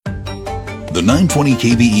The 920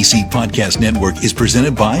 KVEC Podcast Network is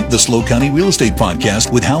presented by the SLO County Real Estate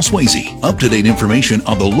Podcast with Hal Swayze. Up-to-date information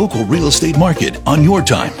on the local real estate market on your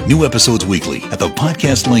time. New episodes weekly at the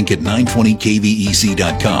podcast link at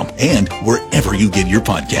 920kvec.com and wherever you get your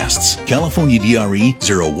podcasts. California DRE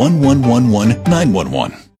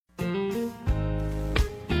 01111-911.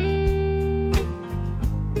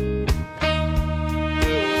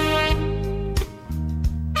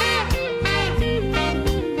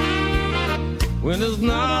 When it's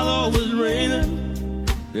not always raining,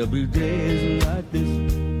 there'll be days like this.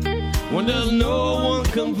 When there's no one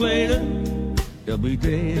complaining, there'll be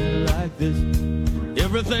days like this.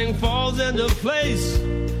 Everything falls into place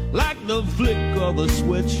like the flick of a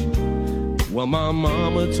switch. Well, my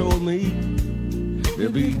mama told me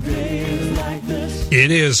there'll be days like this. It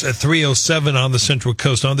is at 3:07 on the Central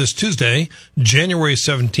Coast on this Tuesday, January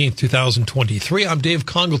 17th, 2023. I'm Dave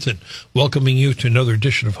Congleton, welcoming you to another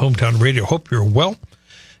edition of Hometown Radio. Hope you're well.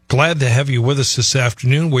 Glad to have you with us this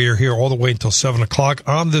afternoon. We are here all the way until 7 o'clock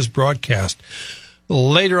on this broadcast.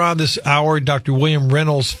 Later on this hour, Dr. William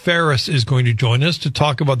Reynolds Ferris is going to join us to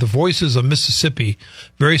talk about the Voices of Mississippi.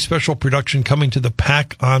 Very special production coming to the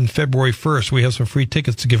PAC on February 1st. We have some free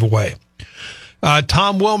tickets to give away.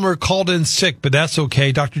 Tom Wilmer called in sick, but that's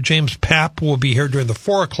okay. Dr. James Papp will be here during the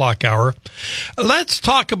 4 o'clock hour. Let's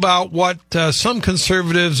talk about what some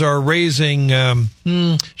conservatives are raising,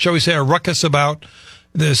 shall we say, a ruckus about.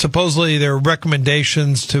 Supposedly their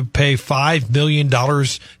recommendations to pay $5 million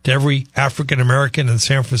to every African American in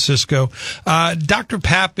San Francisco. Dr.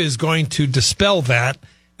 Papp is going to dispel that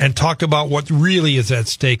and talk about what really is at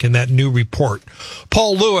stake in that new report.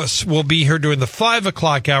 Paul Lewis will be here during the 5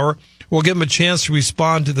 o'clock hour. We'll give him a chance to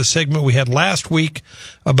respond to the segment we had last week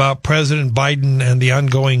about President Biden and the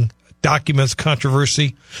ongoing documents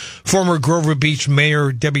controversy. Former Grover Beach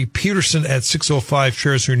Mayor Debbie Peterson at 6:05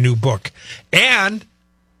 shares her new book. And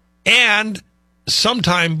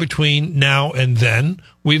sometime between now and then,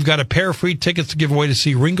 we've got a pair of free tickets to give away to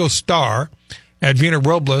see Ringo Starr at Vina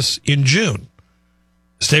Robles in June.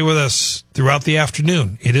 Stay with us throughout the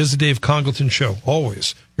afternoon. It is the Dave Congleton Show,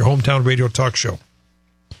 always your hometown radio talk show.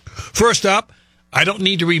 First up, I don't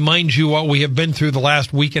need to remind you what we have been through the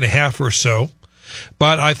last week and a half or so,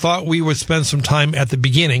 but I thought we would spend some time at the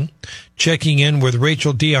beginning checking in with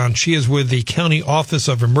Rachel Dion. She is with the County Office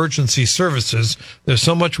of Emergency Services. There's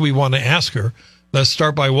so much we want to ask her. Let's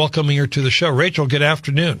start by welcoming her to the show. Rachel, good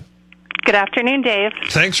afternoon. Good afternoon, Dave.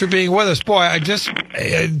 Thanks for being with us. Boy, I just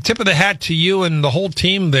tip of the hat to you and the whole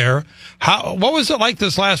team there. What was it like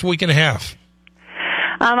this last week and a half?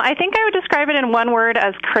 I think I would describe it in one word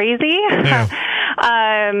as crazy. Yeah.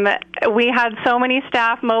 We had so many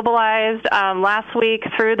staff mobilized last week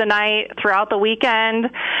through the night, throughout the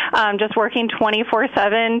weekend, just working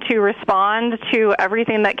 24/7 to respond to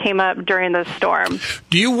everything that came up during the storm.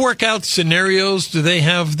 Do you work out scenarios? Do they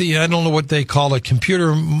have I don't know what they call it,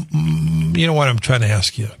 computer, you know what I'm trying to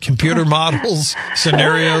ask you, computer models,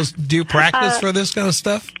 scenarios? Do you practice for this kind of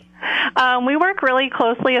stuff? We work really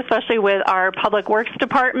closely, especially with our Public Works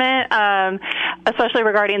Department, especially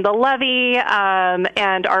regarding the levee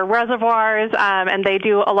and our reservoirs, and they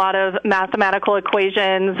do a lot of mathematical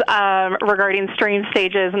equations regarding stream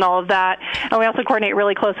stages and all of that. And we also coordinate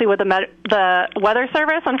really closely with the Weather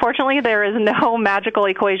Service. Unfortunately, there is no magical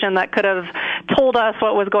equation that could have told us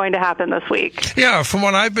what was going to happen this week. Yeah, from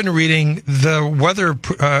what I've been reading, the weather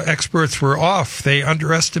experts were off. They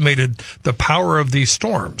underestimated the power of these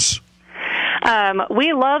storms.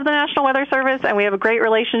 We love the National Weather Service, and we have a great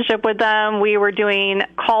relationship with them. We were doing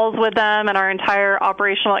calls with them in our entire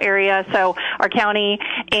operational area, so our county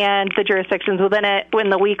and the jurisdictions within it in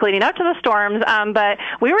the week leading up to the storms. But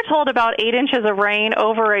we were told about 8 inches of rain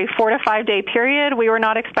over a 4 to 5 day period. We were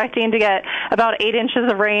not expecting to get about 8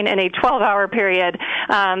 inches of rain in a 12-hour period.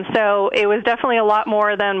 So it was definitely a lot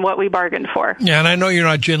more than what we bargained for. Yeah, and I know you're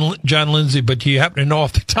not John Lindsay, but do you happen to know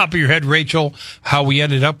off the top of your head, Rachel, how we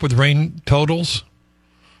ended up with rain totals?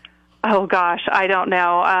 Oh, gosh, I don't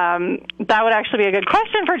know. That would actually be a good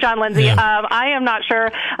question for John Lindsay. Yeah. I am not sure.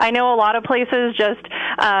 I know a lot of places just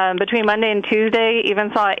between Monday and Tuesday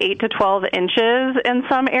even saw 8 to 12 inches in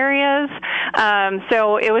some areas.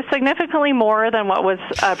 So it was significantly more than what was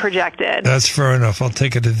projected. That's fair enough. I'll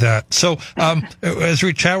take it at that. So as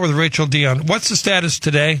we chat with Rachel Dion, what's the status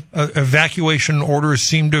today? Evacuation orders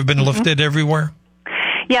seem to have been lifted everywhere?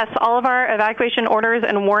 Yes, all of our evacuation orders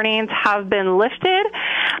and warnings have been lifted,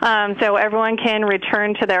 so everyone can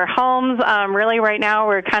return to their homes. Really, right now,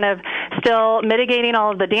 we're kind of still mitigating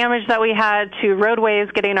all of the damage that we had to roadways,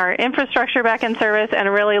 getting our infrastructure back in service, and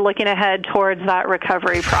really looking ahead towards that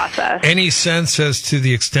recovery process. Any sense as to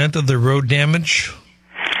the extent of the road damage?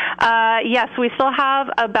 Yes, we still have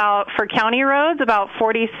for county roads, about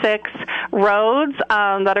 46 roads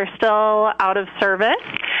that are still out of service.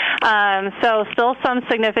 So still some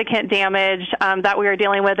significant damage that we are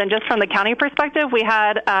dealing with. And just from the county perspective, we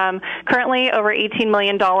had currently over $18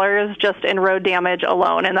 million just in road damage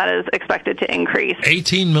alone, and that is expected to increase.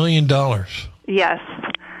 $18 million. Yes.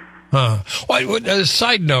 Well, a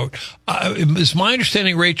side note, it's my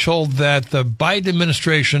understanding, Rachel, that the Biden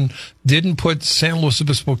administration didn't put San Luis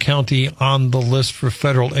Obispo County on the list for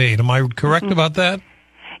federal aid. Am I correct about that?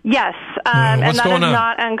 Yes, and that is going on?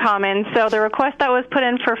 not uncommon. So the request that was put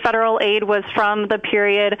in for federal aid was from the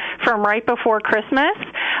period from right before Christmas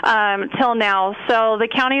till now. So the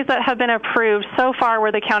counties that have been approved so far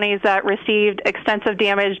were the counties that received extensive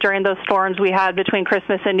damage during those storms we had between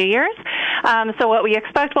Christmas and New Year's. So what we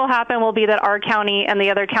expect will happen will be that our county and the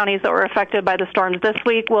other counties that were affected by the storms this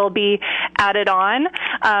week will be added on.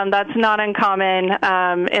 That's not uncommon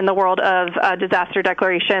in the world of disaster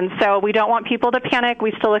declarations. So we don't want people to panic.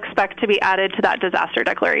 We still expect to be added to that disaster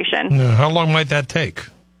declaration. How long might that take?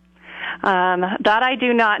 That I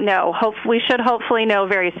do not know. We should hopefully know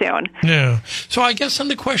very soon. Yeah. So I guess then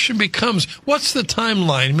the question becomes, what's the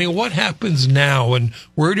timeline? I mean, what happens now, and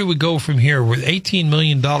where do we go from here with $18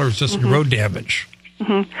 million just in road damage?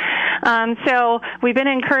 So we've been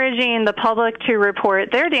encouraging the public to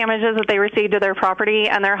report their damages that they received to their property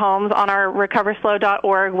and their homes on our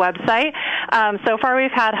recoverslow.org website. So far we've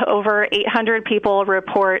had over 800 people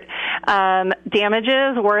report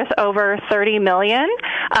damages worth over $30 million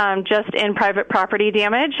just in private property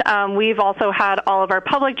damage. We've also had all of our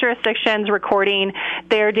public jurisdictions recording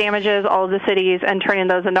their damages, all of the cities, and turning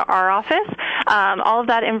those into our office. All of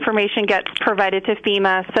that information gets provided to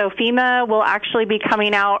FEMA. So FEMA will actually be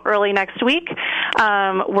coming out early next week.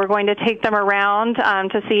 We're going to take them around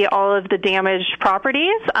to see all of the damaged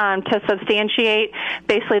properties to substantiate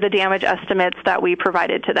basically the damage estimates that we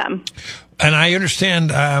provided to them. And I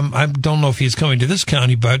understand, I don't know if he's coming to this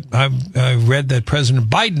county, but I've read that President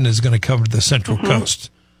Biden is going to come to the Central Coast.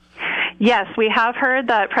 Yes, we have heard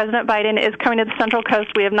that President Biden is coming to the Central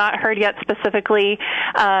Coast. We have not heard yet specifically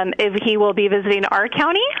if he will be visiting our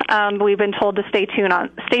county. We've been told to stay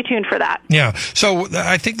tuned for that. Yeah. So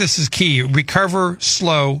I think this is key.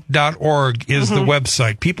 Recoverslow.org is the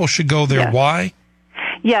website. People should go there. Yes. Why?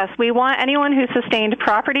 Yes, we want anyone who sustained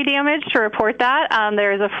property damage to report that.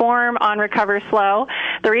 There is a form on Recover Slow.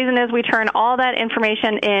 The reason is we turn all that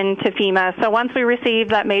information in to FEMA. So once we receive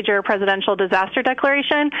that major presidential disaster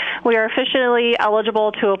declaration, we are officially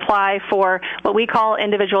eligible to apply for what we call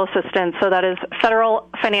individual assistance. So that is federal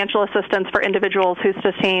financial assistance for individuals who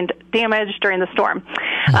sustained damage during the storm.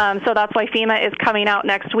 So that's why FEMA is coming out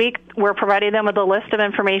next week. We're providing them with a list of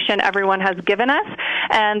information everyone has given us,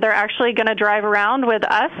 and they're actually going to drive around with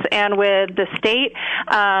us and with the state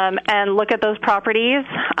and look at those properties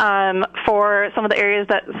for some of the areas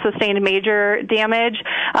that sustained major damage.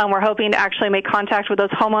 We're hoping to actually make contact with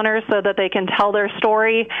those homeowners so that they can tell their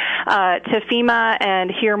story to FEMA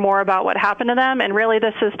and hear more about what happened to them. And really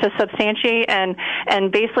this is to substantiate and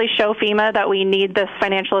basically show FEMA that we need this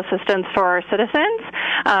financial assistance for our citizens.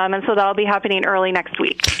 And so that'll be happening early next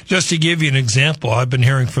week. Just to give you an example, I've been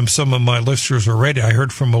hearing from some of my listeners already. I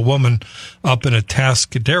heard from a woman up in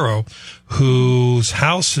Atascadero whose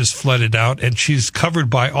house is flooded out, and she's covered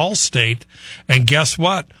by Allstate. And guess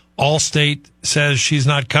what? Allstate says she's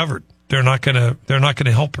not covered. They're not going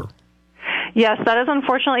to help her. Yes, that is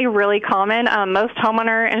unfortunately really common. Most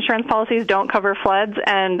homeowner insurance policies don't cover floods,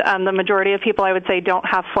 and the majority of people, I would say, don't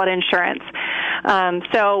have flood insurance.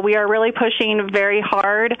 So we are really pushing very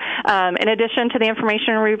hard. In addition to the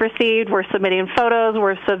information we've received, we're submitting photos,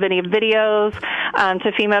 we're submitting videos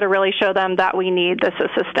to FEMA to really show them that we need this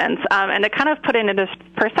assistance. And to kind of put it into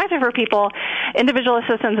perspective for people, individual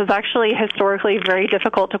assistance is actually historically very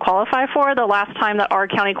difficult to qualify for. The last time that our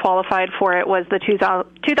county qualified for it was the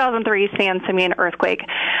 2003 San Simeon earthquake.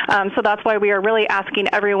 So that's why we are really asking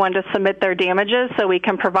everyone to submit their damages so we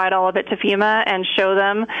can provide all of it to FEMA and show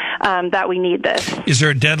them that we need this. Is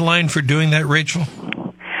there a deadline for doing that, Rachel?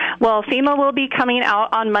 Well, FEMA will be coming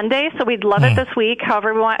out on Monday, so we'd love it this week.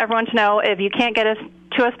 However, we want everyone to know if you can't get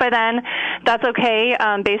to us by then, that's okay.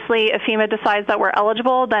 Basically, if FEMA decides that we're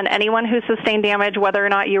eligible, then anyone who sustained damage, whether or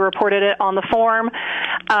not you reported it on the form,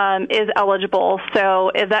 is eligible.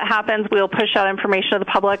 So if that happens, we'll push out information to the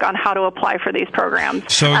public on how to apply for these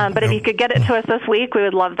programs. So, but if you could get it to us this week, we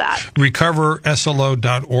would love that.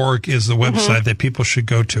 RecoverSLO.org is the website that people should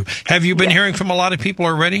go to. Have you been hearing from a lot of people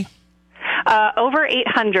already? Over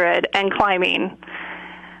 800 and climbing.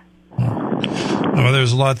 Well,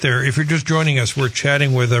 there's a lot there. If you're just joining us, we're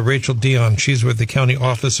chatting with Rachel Dion. She's with the County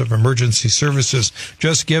Office of Emergency Services,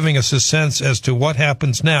 just giving us a sense as to what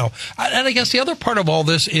happens now. And I guess the other part of all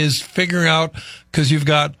this is figuring out, because you've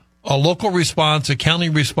got a local response, a county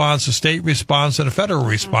response, a state response, and a federal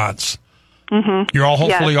response. Mm-hmm. You're all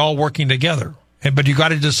hopefully all working together. But you got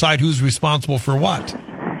to decide who's responsible for what.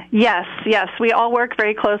 Yes. We all work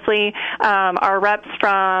very closely. Our reps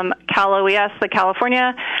from Cal OES, the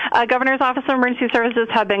California Governor's Office of Emergency Services,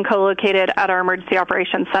 have been co-located at our Emergency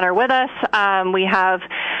Operations Center with us. We have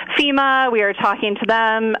FEMA. We are talking to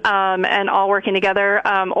them and all working together.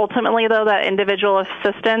 Ultimately, though, that individual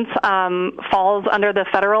assistance falls under the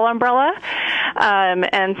federal umbrella.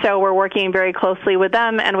 And so we're working very closely with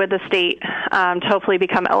them and with the state to hopefully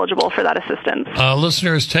become eligible for that assistance.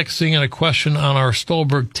 Listener is texting in a question on our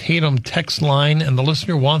Stolberg-Tatum text line, and the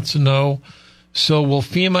listener wants to know, so will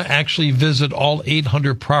FEMA actually visit all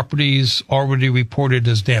 800 properties already reported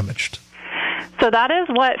as damaged? So that is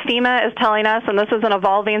what FEMA is telling us, and this is an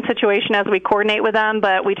evolving situation as we coordinate with them,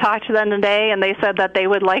 but we talked to them today, and they said that they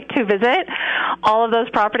would like to visit all of those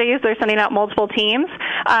properties. They're sending out multiple teams.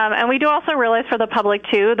 And we do also realize for the public,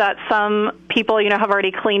 too, that some people, have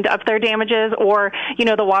already cleaned up their damages, or,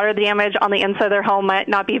 the water damage on the inside of their home might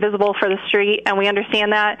not be visible for the street, and we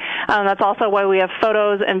understand that. That's also why we have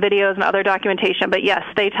photos and videos and other documentation. But, yes,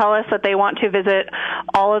 they tell us that they want to visit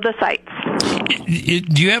all of the sites.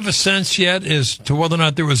 Do you have a sense yet as to whether or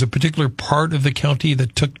not there was a particular part of the county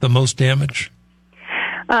that took the most damage?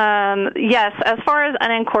 Yes, as far as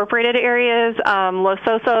unincorporated areas, Los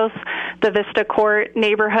Osos, the Vista Court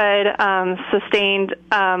neighborhood sustained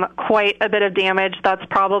quite a bit of damage. That's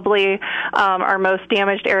probably our most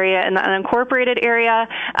damaged area in the unincorporated area,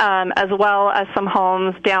 as well as some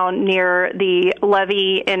homes down near the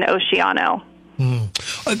levee in Oceano.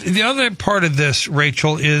 The other part of this,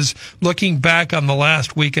 Rachel, is looking back on the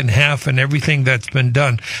last week and a half and everything that's been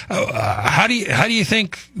done. How do you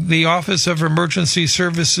think the Office of Emergency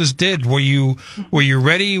Services did? Were you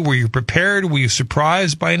ready? Were you prepared? Were you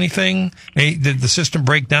surprised by anything? Did the system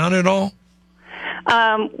break down at all?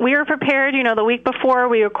 We were prepared. The week before,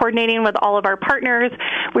 we were coordinating with all of our partners.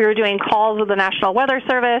 We were doing calls with the National Weather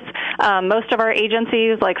Service. Most of our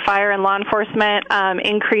agencies, like fire and law enforcement,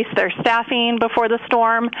 increased their staffing before the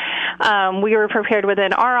storm. We were prepared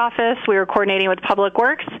within our office. We were coordinating with Public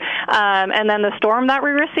Works. And then the storm that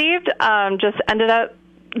we received just ended up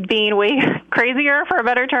being way crazier, for a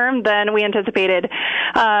better term, than we anticipated.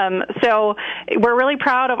 So we're really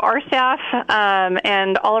proud of our staff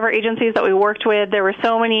and all of our agencies that we worked with. There were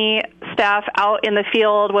so many staff out in the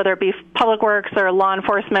field, whether it be Public Works or law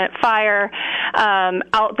enforcement, fire,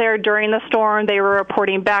 out there during the storm. They were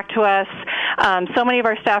reporting back to us. So many of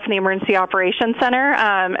our staff in the Emergency Operations Center,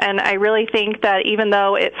 and I really think that even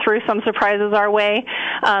though it threw some surprises our way,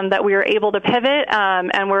 that we were able to pivot,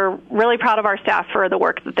 and we're really proud of our staff for the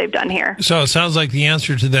work that they've done here. So it sounds like the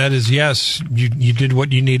answer to that is yes, you did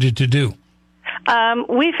what you needed to do.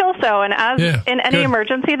 We feel so, and as in any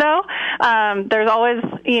emergency, though, there's always,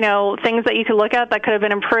 things that you could look at that could have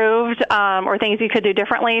been improved, or things you could do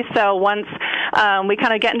differently. So once we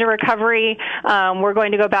kind of get into recovery, we're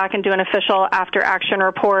going to go back and do an official after-action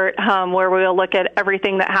report where we will look at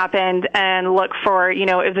everything that happened and look for, in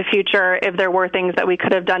the future, if there were things that we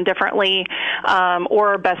could have done differently,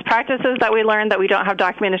 or best practices that we learned that we don't have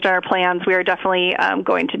documented in our plans. We are definitely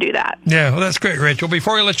going to do that. Yeah, well, that's great, Rachel.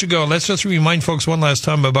 Before we let you go, let's just remind folks one last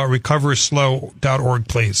time about recoverslow.org,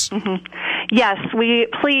 please. Mm-hmm. Yes, we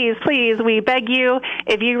beg you,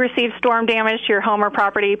 if you receive storm damage to your home or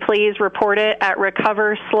property, please report it at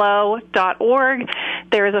recoverslow.org.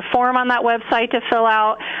 There is a form on that website to fill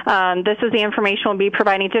out. This is the information we'll be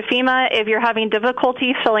providing to FEMA. If you're having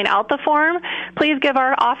difficulty filling out the form, please give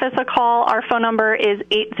our office a call. Our phone number is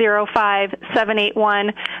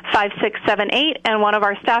 805-781-5678, and one of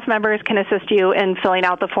our staff members can assist you in filling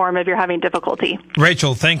out the form if you're having difficulty.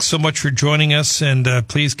 Rachel, thanks so much for joining us, and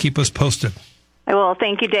please keep us posted. I will.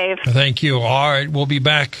 Thank you, Dave. Thank you. All right, we'll be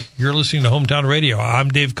back. You're listening to Hometown Radio. I'm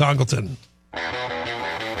Dave Congleton.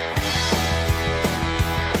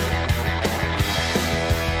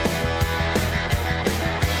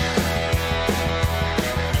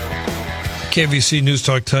 KVC News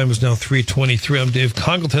Talk time is now 3:23. I'm Dave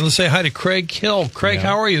Congleton. Let's say hi to Craig Hill. Craig,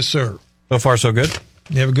 how are you, sir? So far, so good.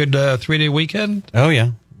 You have a good 3-day weekend? Oh,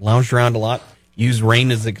 yeah. Lounged around a lot. Used rain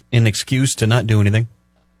as an excuse to not do anything.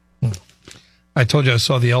 I told you I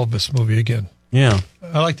saw the Elvis movie again. Yeah.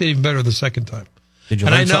 I liked it even better the second time. Did you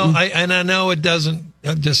and learn something? I know it doesn't,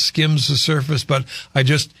 it just skims the surface, but I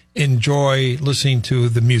just enjoy listening to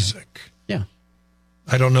the music. Yeah.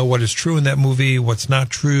 I don't know what is true in that movie, what's not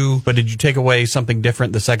true. But did you take away something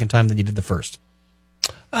different the second time than you did the first?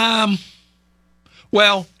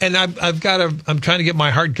 Well, and I'm trying to get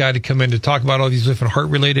my heart guy to come in to talk about all these different heart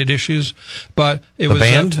related issues, but it was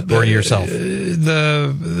band or yourself.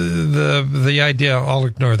 The idea. I'll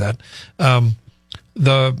ignore that. The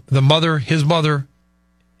mother, his mother,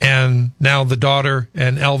 and now the daughter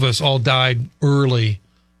and Elvis all died early,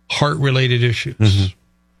 heart related issues,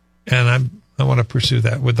 and I want to pursue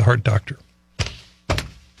that with the heart doctor,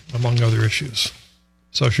 among other issues.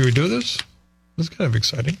 So should we do this? It's kind of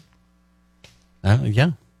exciting.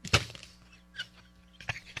 Yeah.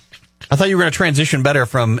 I thought you were going to transition better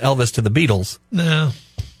from Elvis to the Beatles. No.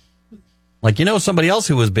 Like, somebody else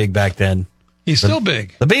who was big back then. He's still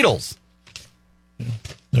big. The Beatles. Yeah.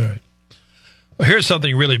 All right. Well, here's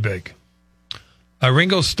something really big.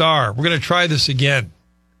 Ringo Starr. We're going to try this again.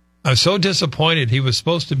 I'm so disappointed. He was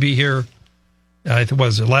supposed to be here, I think,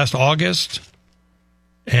 was it last August?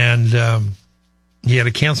 And he had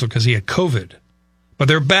to cancel because he had COVID. But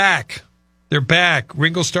they're back. They're back.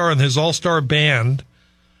 Ringo Starr and his all-star band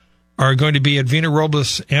are going to be at Vina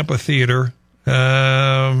Robles Amphitheater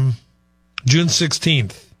June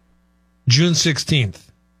 16th. June 16th.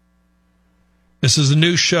 This is a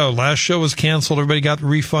new show. Last show was canceled. Everybody got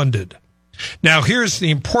refunded. Now, here's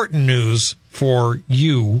the important news for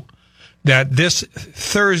you, that this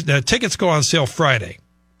Thursday, tickets go on sale Friday,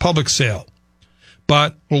 public sale.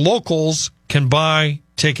 But locals can buy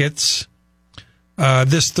tickets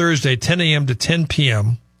this Thursday, 10 a.m. to 10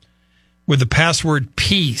 p.m., with the password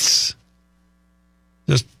PEACE.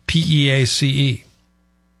 Just PEACE.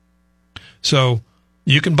 So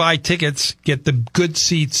you can buy tickets, get the good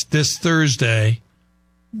seats this Thursday.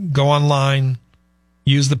 Go online,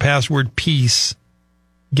 use the password PEACE,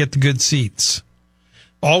 get the good seats.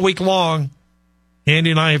 All week long,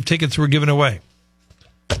 Andy and I have tickets we're giving away.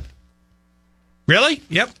 Really?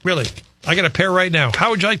 Yep, really. I got a pair right now.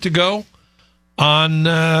 How would you like to go on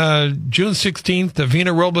June 16th to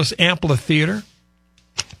Vina Robles Amphitheater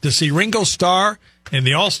to see Ringo Starr and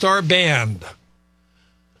the All-Star Band?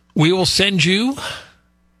 We will send you,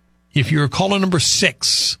 if you're caller number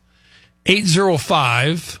 6,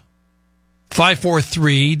 805-543-8830,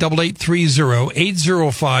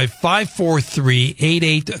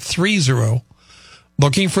 805-543-8830.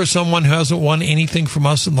 Looking for someone who hasn't won anything from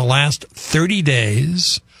us in the last 30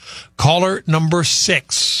 days. Caller number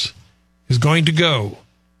 6 is going to go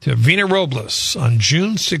to Vina Robles on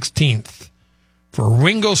June 16th for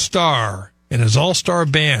Ringo Starr and his all-star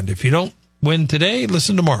band. If you don't win today,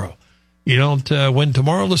 listen tomorrow. You don't win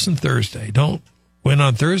tomorrow, listen Thursday. Don't win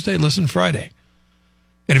on Thursday, listen Friday.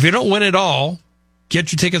 And if you don't win at all,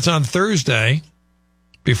 get your tickets on Thursday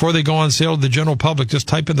before they go on sale to the general public. Just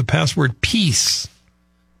type in the password PEACE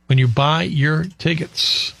when you buy your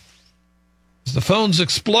tickets. As the phones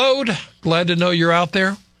explode, glad to know you're out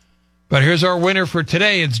there. But here's our winner for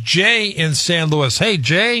today. It's Jay in San Luis. Hey,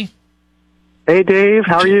 Jay. Hey, Dave.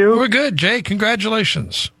 How are you? We're good, Jay.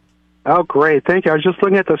 Congratulations. Oh, great. Thank you. I was just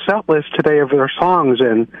looking at the set list today of their songs,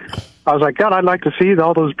 and I was like, God, I'd like to see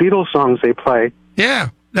all those Beatles songs they play. Yeah.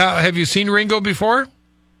 Now, have you seen Ringo before?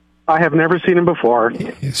 I have never seen him before.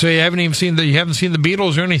 So you haven't seen the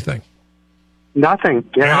Beatles or anything? Nothing.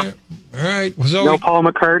 Yeah. All right. So, no Paul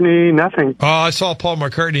McCartney, nothing. Oh, I saw Paul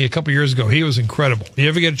McCartney a couple years ago. He was incredible. You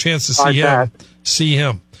ever get a chance to see him? See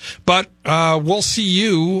him. But we'll see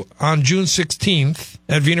you on June 16th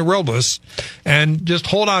at Vina Robles. And just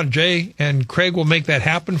hold on, Jay, and Craig will make that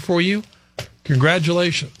happen for you.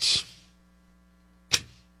 Congratulations.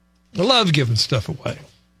 I love giving stuff away.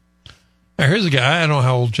 Now, here's a guy, I don't know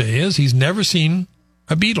how old Jay is. He's never seen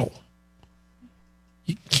a Beatle.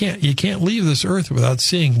 You can't leave this earth without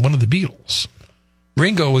seeing one of the Beatles.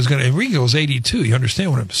 Ringo's 82. You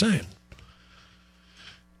understand what I'm saying?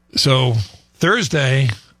 So Thursday,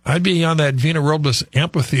 I'd be on that Vina Robles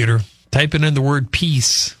Amphitheater, typing in the word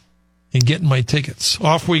PEACE and getting my tickets.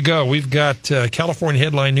 Off we go. We've got California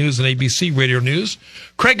Headline News and ABC Radio News.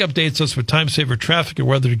 Craig updates us with time saver traffic and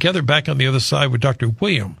weather together. Back on the other side with Dr.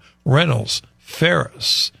 William Reynolds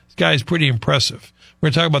Ferris. This guy's pretty impressive. We're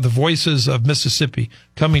going to talk about the Voices of Mississippi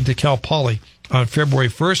coming to Cal Poly on February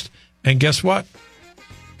 1st. And guess what?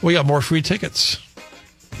 We got more free tickets.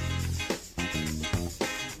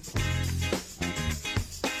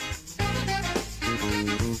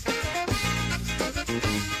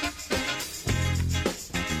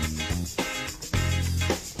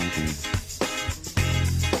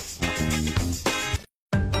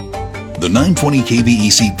 The 920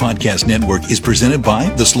 KVEC Podcast Network is presented by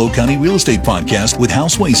the SLO County Real Estate Podcast with Hal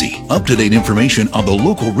Swayze. Up-to-date information on the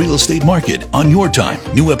local real estate market on your time.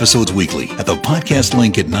 New episodes weekly at the podcast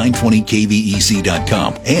link at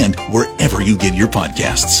 920kvec.com and wherever you get your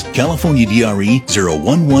podcasts. California DRE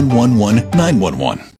 01111 911.